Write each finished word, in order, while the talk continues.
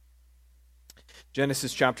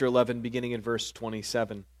Genesis chapter 11, beginning in verse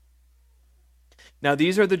 27. Now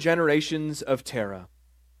these are the generations of Terah.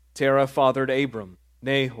 Terah fathered Abram,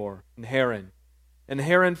 Nahor, and Haran. And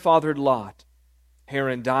Haran fathered Lot.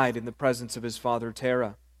 Haran died in the presence of his father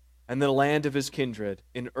Terah, and the land of his kindred,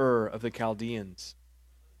 in Ur of the Chaldeans.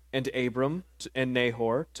 And Abram and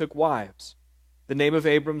Nahor took wives. The name of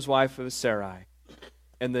Abram's wife was Sarai,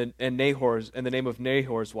 and the name of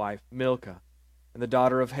Nahor's wife Milcah. And the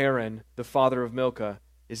daughter of Haran, the father of Milcah,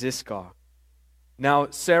 is Iscah. Now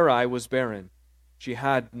Sarai was barren; she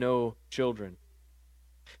had no children.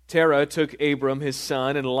 Terah took Abram his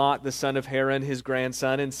son, and Lot the son of Haran his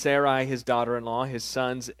grandson, and Sarai his daughter-in-law, his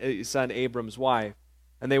son Abram's wife.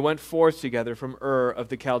 And they went forth together from Ur of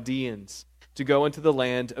the Chaldeans to go into the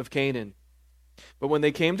land of Canaan. But when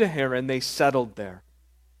they came to Haran, they settled there.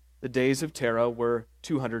 The days of Terah were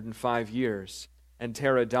 205 years, and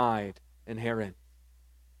Terah died in Haran.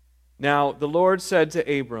 Now the Lord said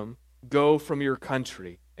to Abram, "Go from your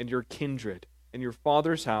country and your kindred and your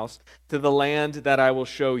father's house to the land that I will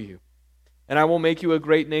show you. And I will make you a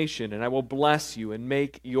great nation, and I will bless you and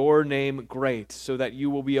make your name great, so that you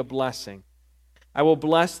will be a blessing. I will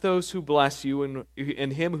bless those who bless you,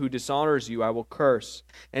 and him who dishonors you I will curse.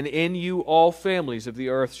 And in you all families of the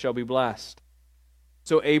earth shall be blessed."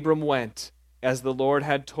 So Abram went, as the Lord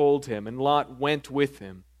had told him, and Lot went with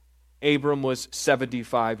him. Abram was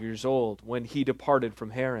 75 years old when he departed from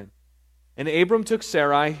Haran. And Abram took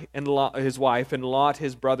Sarai and Lot, his wife, and Lot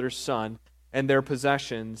his brother's son, and their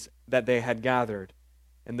possessions that they had gathered,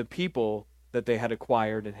 and the people that they had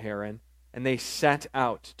acquired in Haran, and they set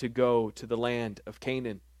out to go to the land of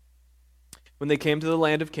Canaan. When they came to the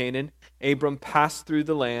land of Canaan, Abram passed through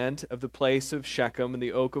the land of the place of Shechem and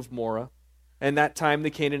the oak of Moreh, and that time the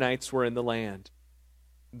Canaanites were in the land.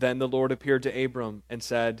 Then the Lord appeared to Abram and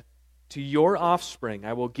said, "To your offspring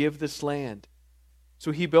I will give this land."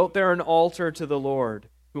 So he built there an altar to the Lord,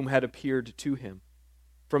 whom had appeared to him.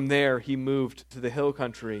 From there he moved to the hill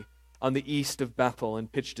country on the east of Bethel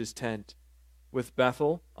and pitched his tent, with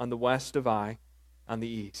Bethel on the west of Ai on the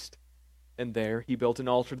east. And there he built an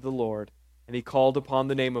altar to the Lord, and he called upon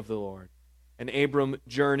the name of the Lord. And Abram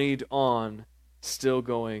journeyed on, still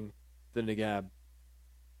going the Negeb.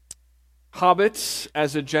 Hobbits,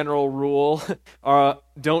 as a general rule,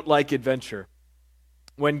 don't like adventure.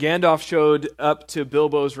 When Gandalf showed up to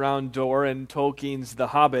Bilbo's round door in Tolkien's The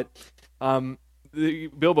Hobbit,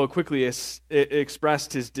 Bilbo quickly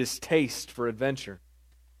expressed his distaste for adventure.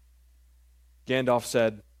 Gandalf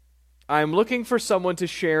said, "I am looking for someone to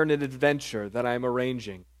share in an adventure that I am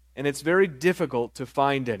arranging, and it's very difficult to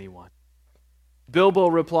find anyone." Bilbo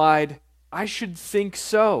replied, "I should think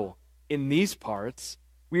so. In these parts,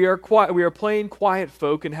 we are plain quiet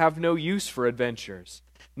folk and have no use for adventures.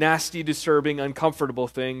 Nasty, disturbing, uncomfortable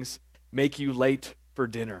things make you late for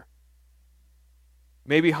dinner."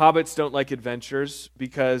 Maybe hobbits don't like adventures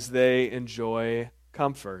because they enjoy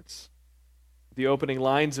comforts. The opening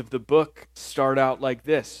lines of the book start out like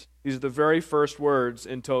this. These are the very first words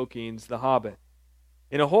in Tolkien's The Hobbit.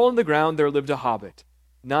 "In a hole in the ground there lived a hobbit.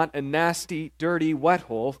 Not a nasty, dirty, wet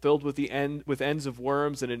hole filled with ends of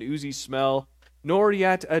worms and an oozy smell, nor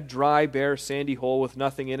yet a dry, bare, sandy hole with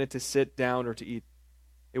nothing in it to sit down or to eat.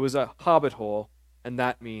 It was a hobbit hole, and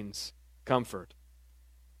that means comfort."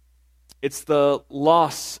 It's the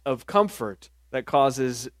loss of comfort that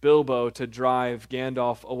causes Bilbo to drive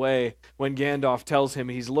Gandalf away when Gandalf tells him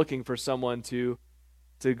he's looking for someone to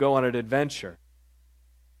go on an adventure.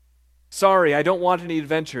 "Sorry, I don't want any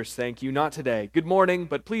adventures, thank you, not today. Good morning,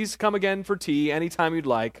 but please come again for tea anytime you'd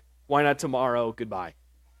like. Why not tomorrow? Goodbye."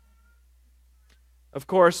 Of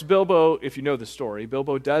course, Bilbo, if you know the story,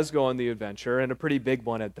 Bilbo does go on the adventure, and a pretty big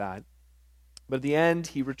one at that. But at the end,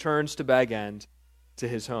 he returns to Bag End, to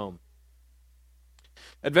his home.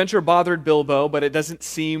 Adventure bothered Bilbo, but it doesn't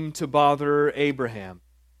seem to bother Abraham.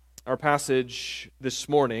 Our passage this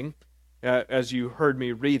morning, as you heard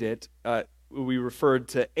me read it, we referred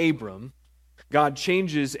to Abram. God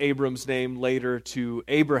changes Abram's name later to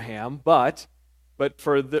Abraham, but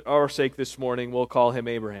for our sake this morning, we'll call him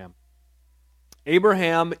Abraham.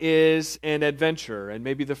 Abraham is an adventurer, and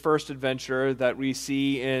maybe the first adventurer that we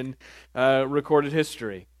see in recorded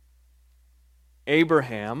history.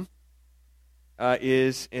 Abraham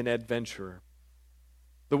is an adventurer.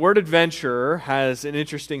 The word adventurer has an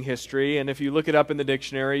interesting history, and if you look it up in the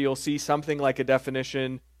dictionary, you'll see something like a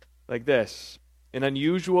definition like this: an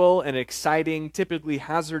unusual and exciting, typically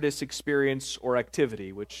hazardous experience or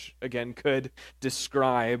activity, which again could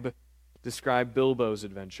describe Bilbo's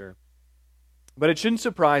adventure. But it shouldn't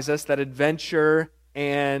surprise us that adventure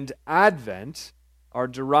and advent are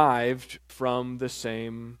derived from the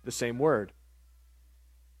same word.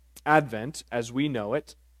 Advent, as we know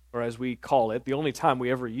it, or as we call it, the only time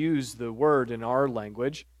we ever use the word in our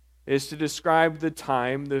language, is to describe the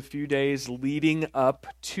time, the few days leading up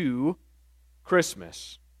to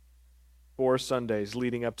Christmas. 4 Sundays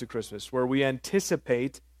leading up to Christmas, where we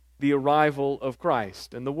anticipate the arrival of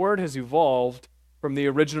Christ. And the word has evolved from the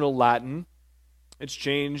original Latin. It's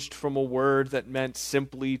changed from a word that meant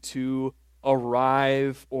simply to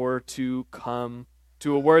arrive or to come,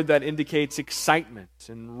 to a word that indicates excitement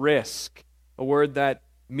and risk, a word that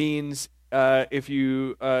means that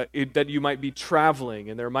you might be traveling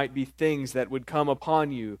and there might be things that would come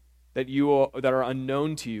upon you that are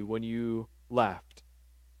unknown to you when you left.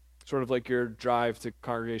 Sort of like your drive to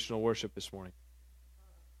congregational worship this morning.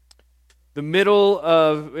 The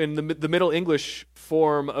Middle English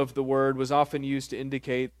form of the word was often used to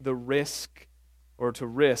indicate the risk or to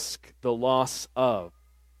risk the loss of.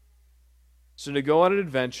 So to go on an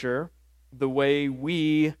adventure, the way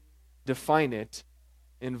we define it,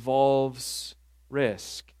 involves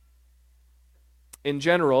risk. In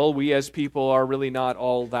general, we as people are really not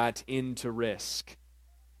all that into risk.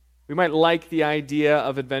 We might like the idea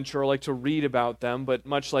of adventure or like to read about them, but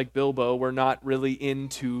much like Bilbo, we're not really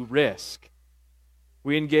into risk.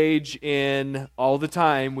 We engage in, all the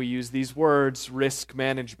time, we use these words, risk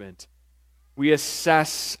management. We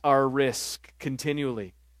assess our risk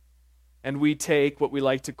continually. And we take what we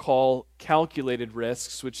like to call calculated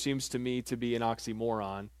risks, which seems to me to be an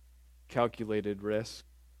oxymoron. Calculated risk.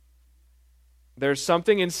 There's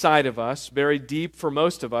something inside of us, very deep for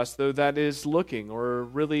most of us, though, that is looking or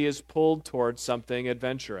really is pulled towards something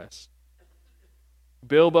adventurous.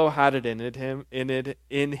 Bilbo had it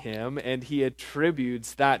in him, and he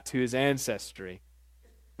attributes that to his ancestry.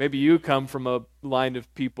 Maybe you come from a line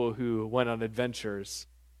of people who went on adventures.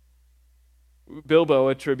 Bilbo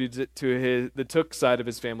attributes it to the Took side of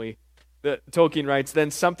his family. Tolkien writes,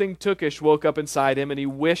 "Then something Tookish woke up inside him, and he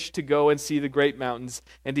wished to go and see the great mountains,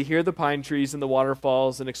 and to hear the pine trees and the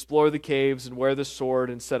waterfalls, and explore the caves, and wear the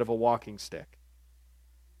sword instead of a walking stick."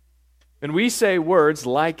 And we say words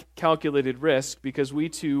like calculated risk because we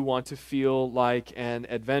too want to feel like an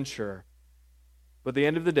adventurer. But at the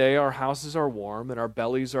end of the day, our houses are warm, and our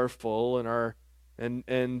bellies are full, and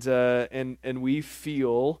we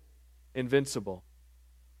feel invincible.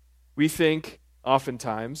 We think,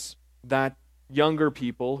 oftentimes, that younger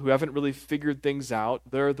people who haven't really figured things out,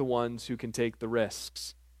 they're the ones who can take the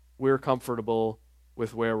risks. We're comfortable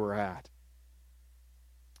with where we're at.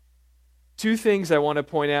 Two things I want to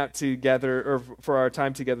point out together, or for our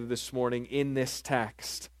time together this morning in this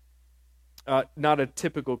text. Not a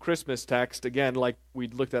typical Christmas text, again, like we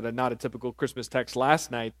looked at not a typical Christmas text last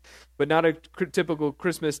night, but not a typical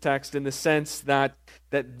Christmas text in the sense that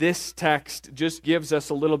this text just gives us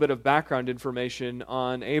a little bit of background information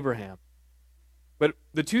on Abraham. But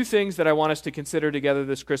the two things that I want us to consider together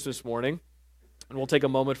this Christmas morning, and we'll take a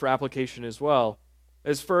moment for application as well,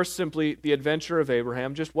 is first simply the adventure of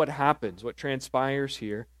Abraham, just what happens, what transpires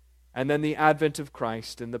here, and then the advent of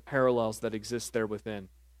Christ and the parallels that exist there within.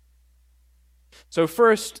 So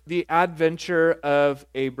first, the adventure of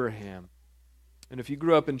Abraham. And if you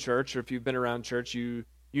grew up in church, or if you've been around church, you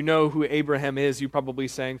know who Abraham is. You probably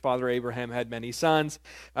sang, Father Abraham had many sons.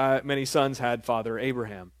 Many sons had Father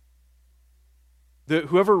Abraham.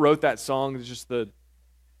 Whoever wrote that song is just they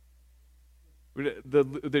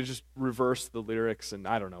just reversed the lyrics, and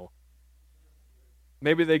I don't know.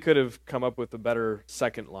 Maybe they could have come up with a better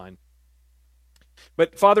second line.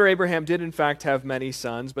 But Father Abraham did in fact have many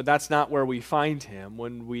sons, but that's not where we find him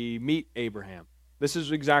when we meet Abraham. This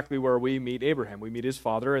is exactly where we meet Abraham. We meet his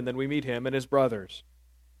father, and then we meet him and his brothers.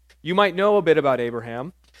 You might know a bit about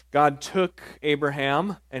Abraham. God took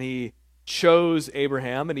Abraham, and he chose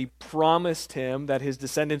Abraham, and he promised him that his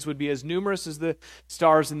descendants would be as numerous as the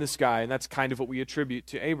stars in the sky, and that's kind of what we attribute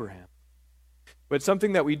to Abraham. But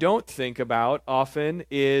something that we don't think about often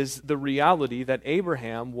is the reality that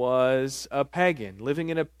Abraham was a pagan, living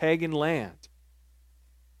in a pagan land.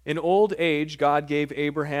 In old age, God gave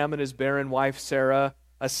Abraham and his barren wife Sarah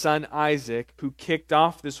a son Isaac, who kicked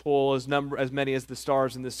off this whole as many as the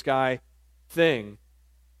stars in the sky thing.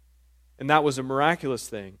 And that was a miraculous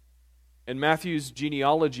thing. And Matthew's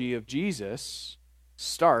genealogy of Jesus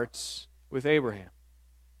starts with Abraham.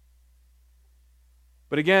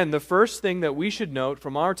 But again, the first thing that we should note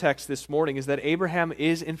from our text this morning is that Abraham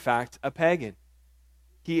is in fact a pagan.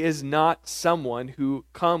 He is not someone who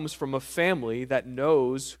comes from a family that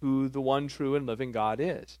knows who the one true and living God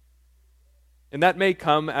is. And that may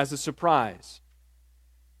come as a surprise.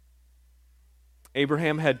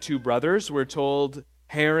 Abraham had two brothers. We're told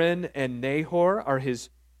Haran and Nahor are his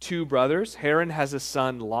two brothers. Haran has a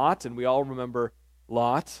son, Lot, and we all remember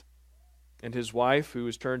Lot. and his wife, who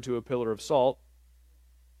was turned to a pillar of salt.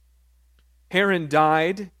 Haran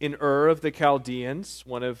died in Ur of the Chaldeans,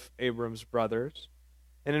 one of Abram's brothers.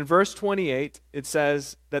 And in verse 28, it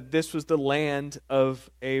says that this was the land of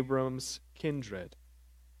Abram's kindred.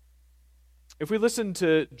 If we listen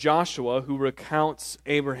to Joshua, who recounts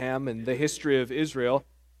Abraham and the history of Israel,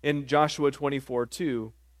 in Joshua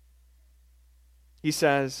 24:2, he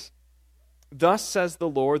says, "Thus says the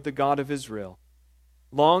Lord, the God of Israel,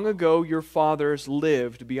 long ago your fathers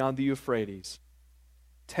lived beyond the Euphrates.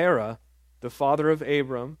 Terah, the father of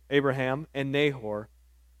Abraham, and Nahor,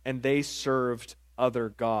 and they served other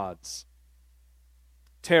gods."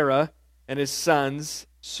 Terah and his sons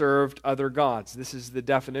served other gods. This is the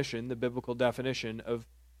definition, the biblical definition of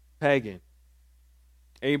pagan.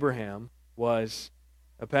 Abraham was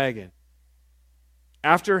a pagan.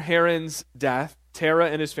 After Haran's death,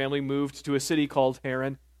 Terah and his family moved to a city called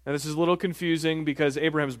Haran. Now this is a little confusing because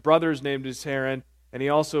Abraham's brothers named his Haran, and he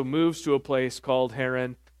also moves to a place called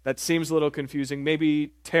Haran. That seems a little confusing.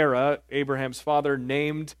 Maybe Terah, Abraham's father,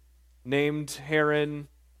 named Haran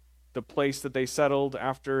the place that they settled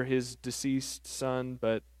after his deceased son,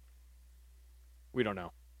 but we don't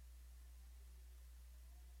know.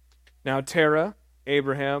 Now Terah,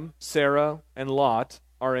 Abraham, Sarah, and Lot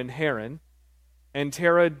are in Haran, and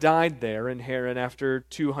Terah died there in Haran after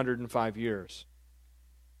 205 years.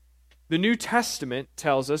 The New Testament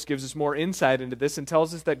gives us more insight into this and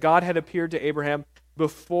tells us that God had appeared to Abraham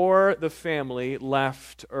before the family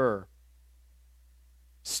left Ur.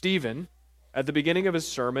 Stephen, at the beginning of his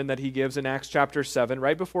sermon that he gives in Acts chapter 7,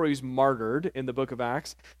 right before he's martyred in the book of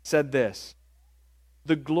Acts, said this: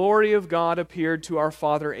 "The glory of God appeared to our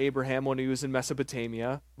father Abraham when he was in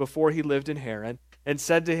Mesopotamia, before he lived in Haran, and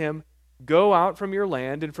said to him, 'Go out from your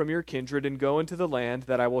land and from your kindred and go into the land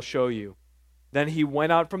that I will show you.' Then he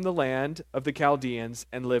went out from the land of the Chaldeans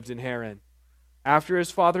and lived in Haran. After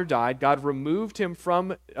his father died, God removed him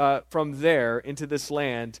from there into this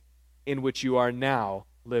land in which you are now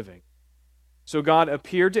living." So God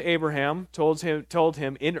appeared to Abraham, told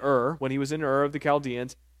him in Ur, when he was in Ur of the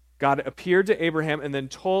Chaldeans, God appeared to Abraham and then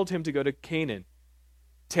told him to go to Canaan.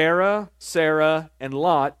 Terah, Sarah, and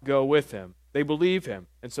Lot go with him. They believe him,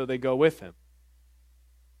 and so they go with him.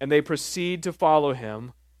 And they proceed to follow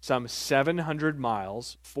him some 700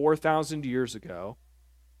 miles, 4,000 years ago,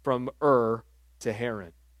 from Ur to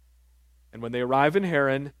Haran. And when they arrive in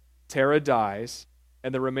Haran, Terah dies,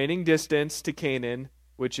 and the remaining distance to Canaan,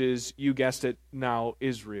 which is, you guessed it, now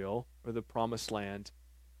Israel, or the Promised Land,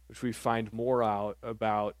 which we find more out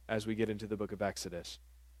about as we get into the book of Exodus.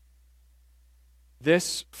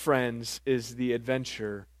 This, friends, is the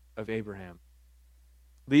adventure of Abraham.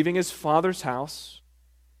 Leaving his father's house,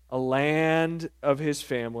 a land of his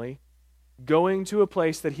family, going to a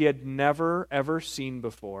place that he had never, ever seen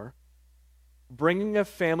before, bringing up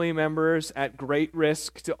family members at great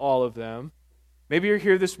risk to all of them. Maybe you're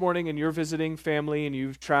here this morning and you're visiting family and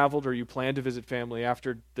you've traveled or you plan to visit family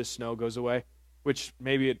after the snow goes away, which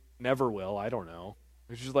maybe it never will, I don't know.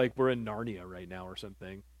 It's just like we're in Narnia right now or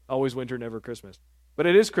something. Always winter, never Christmas. But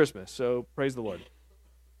it is Christmas, so praise the Lord.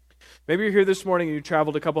 Maybe you're here this morning and you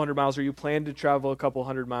traveled a couple hundred miles or you plan to travel a couple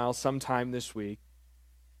hundred miles sometime this week.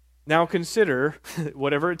 Now consider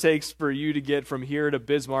whatever it takes for you to get from here to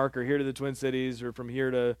Bismarck or here to the Twin Cities or from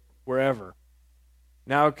here to wherever.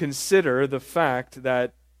 Now consider the fact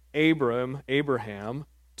that Abraham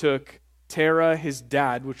took Terah, his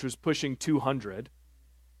dad, which was pushing 200,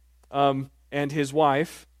 and his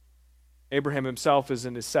wife, Abraham himself is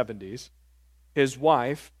in his 70s, his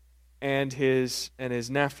wife and his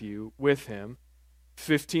nephew with him,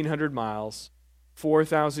 1,500 miles,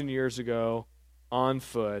 4,000 years ago, on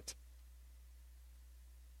foot.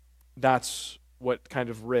 That's what kind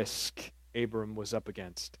of risk Abram was up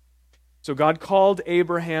against. So God called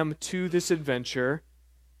Abraham to this adventure,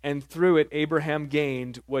 and through it, Abraham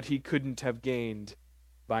gained what he couldn't have gained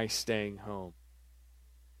by staying home.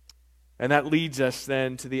 And that leads us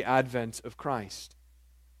then to the advent of Christ.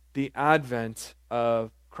 The advent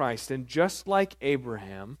of Christ. And just like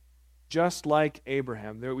Abraham,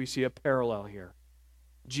 there we see a parallel here.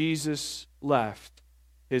 Jesus left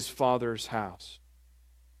his father's house.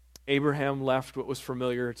 Abraham left what was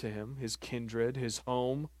familiar to him, his kindred, his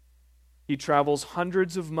home. He travels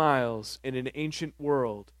hundreds of miles in an ancient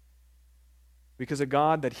world because a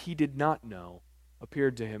God that he did not know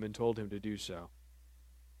appeared to him and told him to do so.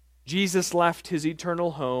 Jesus left his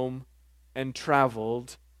eternal home and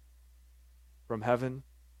traveled from heaven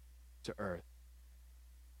to earth.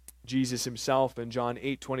 Jesus himself in John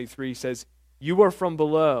 8:23 says, "You are from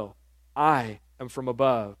below, I am from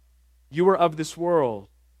above. You are of this world,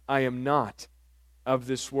 I am not. of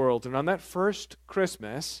this world. And on that first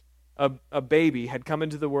Christmas, a baby had come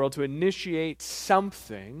into the world to initiate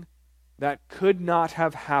something that could not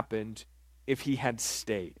have happened if he had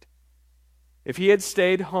stayed. If he had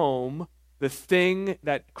stayed home, the thing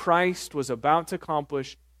that Christ was about to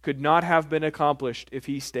accomplish could not have been accomplished if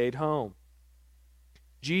he stayed home.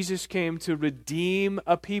 Jesus came to redeem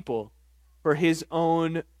a people for his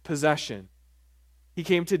own possession. He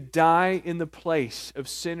came to die in the place of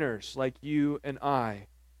sinners like you and I.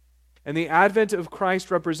 And the advent of Christ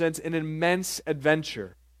represents an immense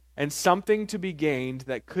adventure and something to be gained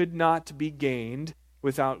that could not be gained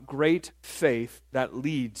without great faith that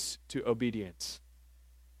leads to obedience.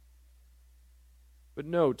 But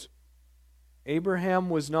note, Abraham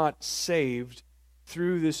was not saved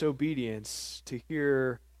through this obedience to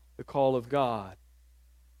hear the call of God.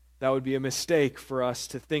 That would be a mistake for us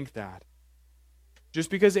to think that. Just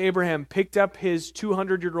because Abraham picked up his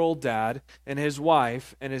 200-year-old dad and his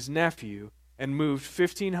wife and his nephew and moved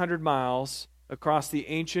 1,500 miles across the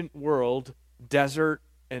ancient world, desert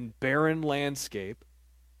and barren landscape,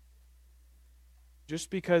 just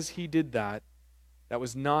because he did that, that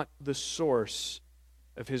was not the source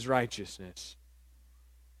of his righteousness.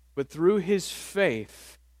 But through his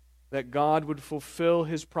faith that God would fulfill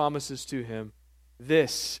his promises to him,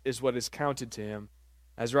 this is what is counted to him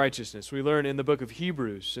as righteousness. We learn in the book of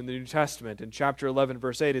Hebrews in the New Testament, in chapter 11,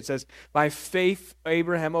 verse 8, it says, "By faith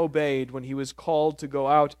Abraham obeyed when he was called to go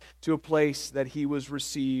out to a place that he was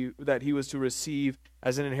to receive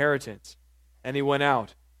as an inheritance. And he went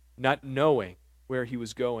out, not knowing where he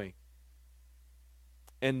was going."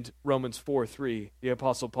 And Romans 4:3, the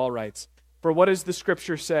Apostle Paul writes, "For what does the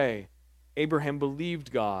Scripture say? Abraham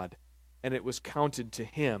believed God, and it was counted to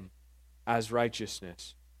him as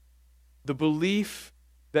righteousness." The belief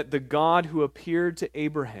that the God who appeared to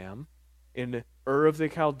Abraham in Ur of the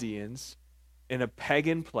Chaldeans, in a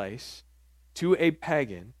pagan place, to a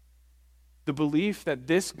pagan, the belief that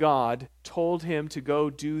this God told him to go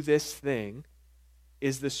do this thing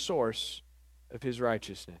is the source of his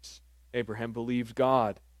righteousness. Abraham believed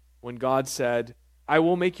God when God said, "I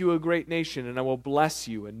will make you a great nation, and I will bless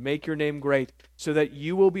you and make your name great, so that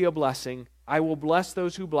you will be a blessing. I will bless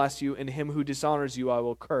those who bless you, and him who dishonors you I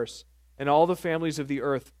will curse. And all the families of the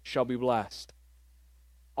earth shall be blessed."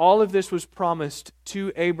 All of this was promised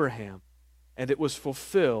to Abraham, and it was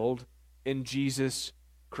fulfilled in Jesus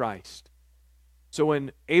Christ. So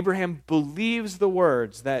when Abraham believes the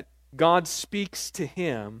words that God speaks to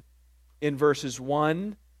him in verses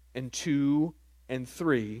 1 and 2 and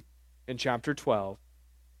 3 in chapter 12,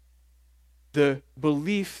 the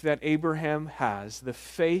belief that Abraham has, the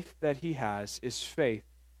faith that he has, is faith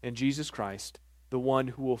in Jesus Christ, the one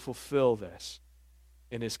who will fulfill this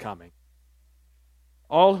in his coming.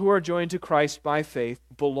 All who are joined to Christ by faith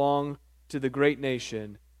belong to the great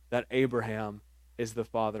nation that Abraham is the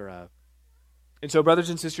father of. And so, brothers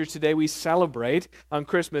and sisters, today we celebrate on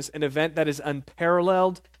Christmas an event that is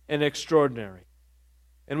unparalleled and extraordinary.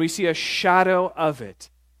 And we see a shadow of it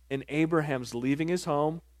in Abraham's leaving his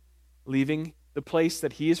home, leaving the place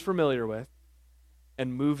that he is familiar with,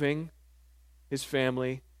 and moving his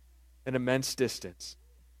family an immense distance.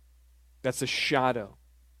 That's a shadow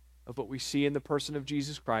of what we see in the person of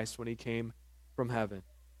Jesus Christ when he came from heaven.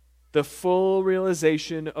 The full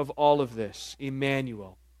realization of all of this,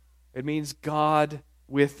 Emmanuel, it means God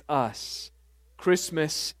with us.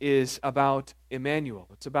 Christmas is about Emmanuel.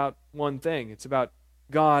 It's about one thing. It's about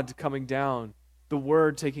God coming down, the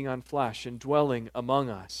Word taking on flesh and dwelling among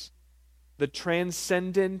us. The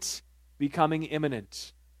transcendent becoming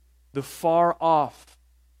immanent. The far off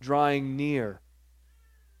drawing near.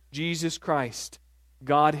 Jesus Christ,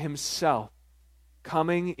 God himself,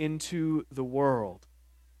 coming into the world.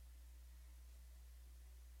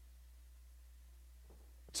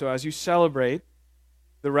 So as you celebrate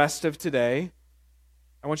the rest of today,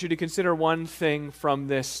 I want you to consider one thing from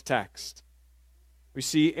this text. We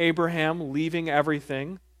see Abraham leaving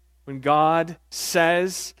everything. When God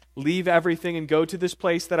says, "Leave everything and go to this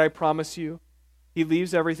place that I promise you," he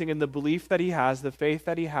leaves everything in the belief that he has, the faith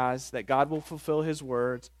that he has, that God will fulfill his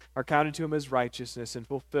words, are counted to him as righteousness and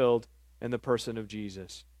fulfilled in the person of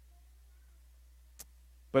Jesus.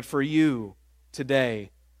 But for you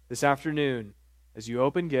today, this afternoon, as you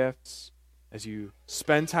open gifts, as you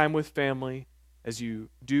spend time with family, as you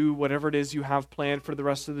do whatever it is you have planned for the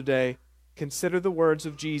rest of the day, consider the words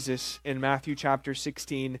of Jesus in Matthew chapter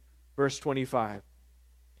 16, verse 25.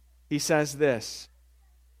 He says this,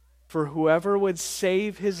 "For whoever would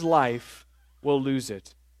save his life will lose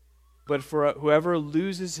it, but for whoever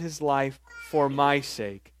loses his life for my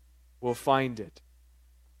sake will find it."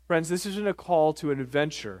 Friends, this isn't a call to an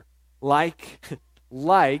adventure like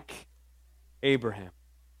like Abraham,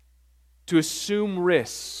 to assume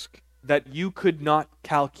risk that you could not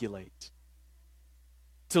calculate,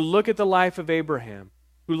 to look at the life of Abraham,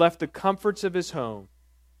 who left the comforts of his home,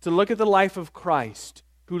 to look at the life of Christ,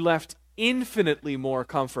 who left infinitely more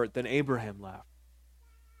comfort than Abraham left.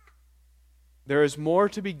 There is more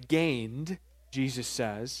to be gained, Jesus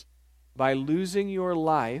says, by losing your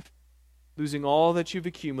life, losing all that you've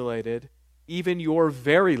accumulated, even your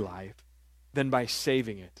very life, than by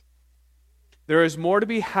saving it. There is more to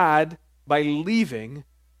be had by leaving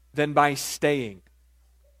than by staying.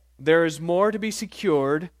 There is more to be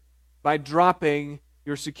secured by dropping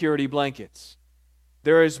your security blankets.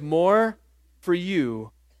 There is more for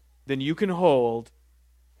you than you can hold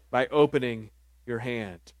by opening your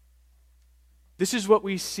hand. This is what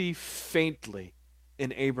we see faintly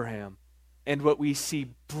in Abraham and what we see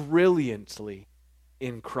brilliantly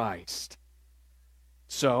in Christ.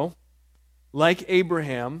 So, like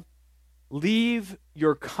Abraham, leave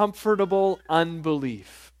your comfortable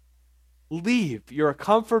unbelief. Leave your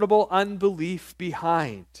comfortable unbelief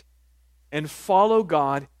behind and follow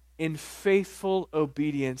God in faithful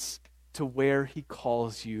obedience to where He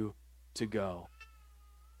calls you to go.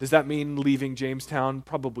 Does that mean leaving Jamestown?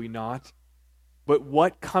 Probably not. But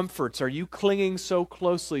what comforts are you clinging so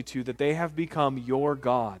closely to that they have become your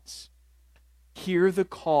gods? Hear the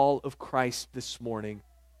call of Christ this morning.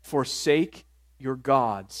 Forsake your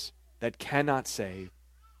gods that cannot save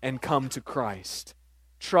and come to Christ.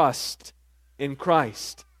 Trust in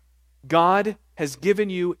Christ. God has given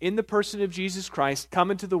you, in the person of Jesus Christ, come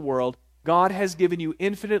into the world. God has given you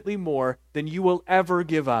infinitely more than you will ever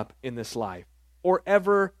give up in this life or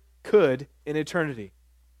ever could in eternity.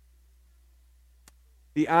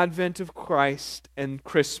 The advent of Christ and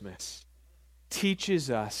Christmas teaches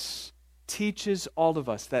all of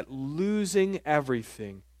us that losing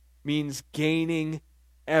everything means gaining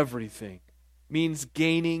everything, means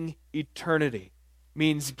gaining eternity,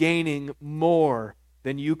 means gaining more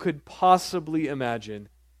than you could possibly imagine.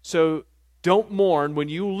 So don't mourn when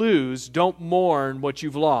you lose, don't mourn what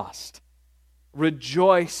you've lost.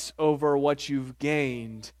 Rejoice over what you've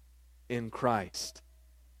gained in Christ.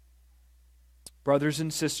 Brothers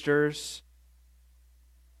and sisters,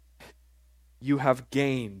 you have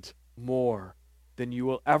gained more than you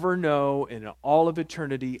will ever know in all of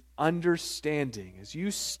eternity, understanding. As you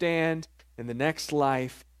stand in the next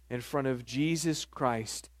life in front of Jesus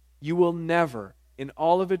Christ, you will never, in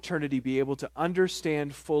all of eternity, be able to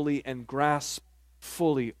understand fully and grasp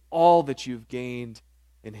fully all that you've gained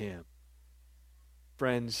in Him.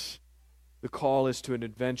 Friends, the call is to an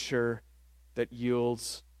adventure that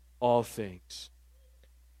yields all things.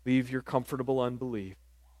 Leave your comfortable unbelief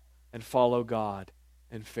and follow God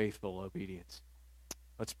in faithful obedience.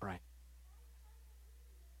 Let's pray.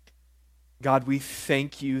 God, we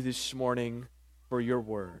thank you this morning for your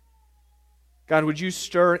word. God, would you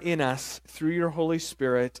stir in us through your Holy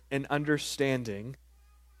Spirit an understanding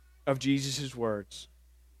of Jesus' words?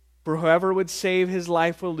 For whoever would save his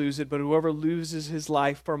life will lose it, but whoever loses his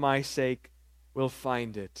life for my sake will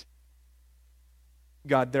find it.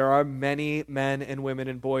 God, there are many men and women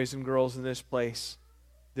and boys and girls in this place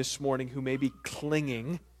this morning who may be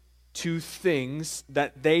clinging to things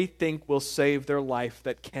that they think will save their life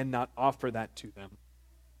that cannot offer that to them.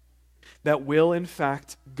 That will, in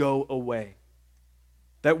fact, go away.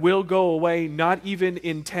 That will go away not even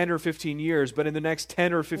in 10 or 15 years, but in the next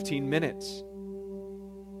 10 or 15 minutes.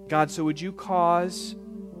 God, so would you cause,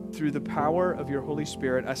 through the power of your Holy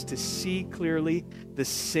Spirit, us to see clearly the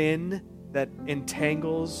sin that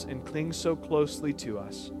entangles and clings so closely to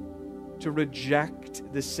us, to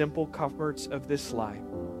reject the simple comforts of this life,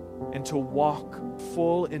 and to walk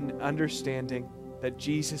full in understanding that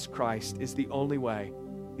Jesus Christ is the only way,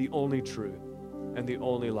 the only truth, and the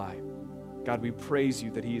only life. God, we praise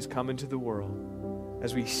you that He has come into the world.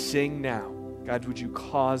 As we sing now, God, would you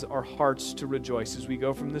cause our hearts to rejoice? As we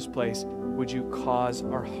go from this place, would you cause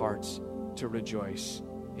our hearts to rejoice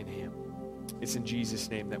in Him? It's in Jesus'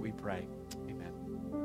 name that we pray.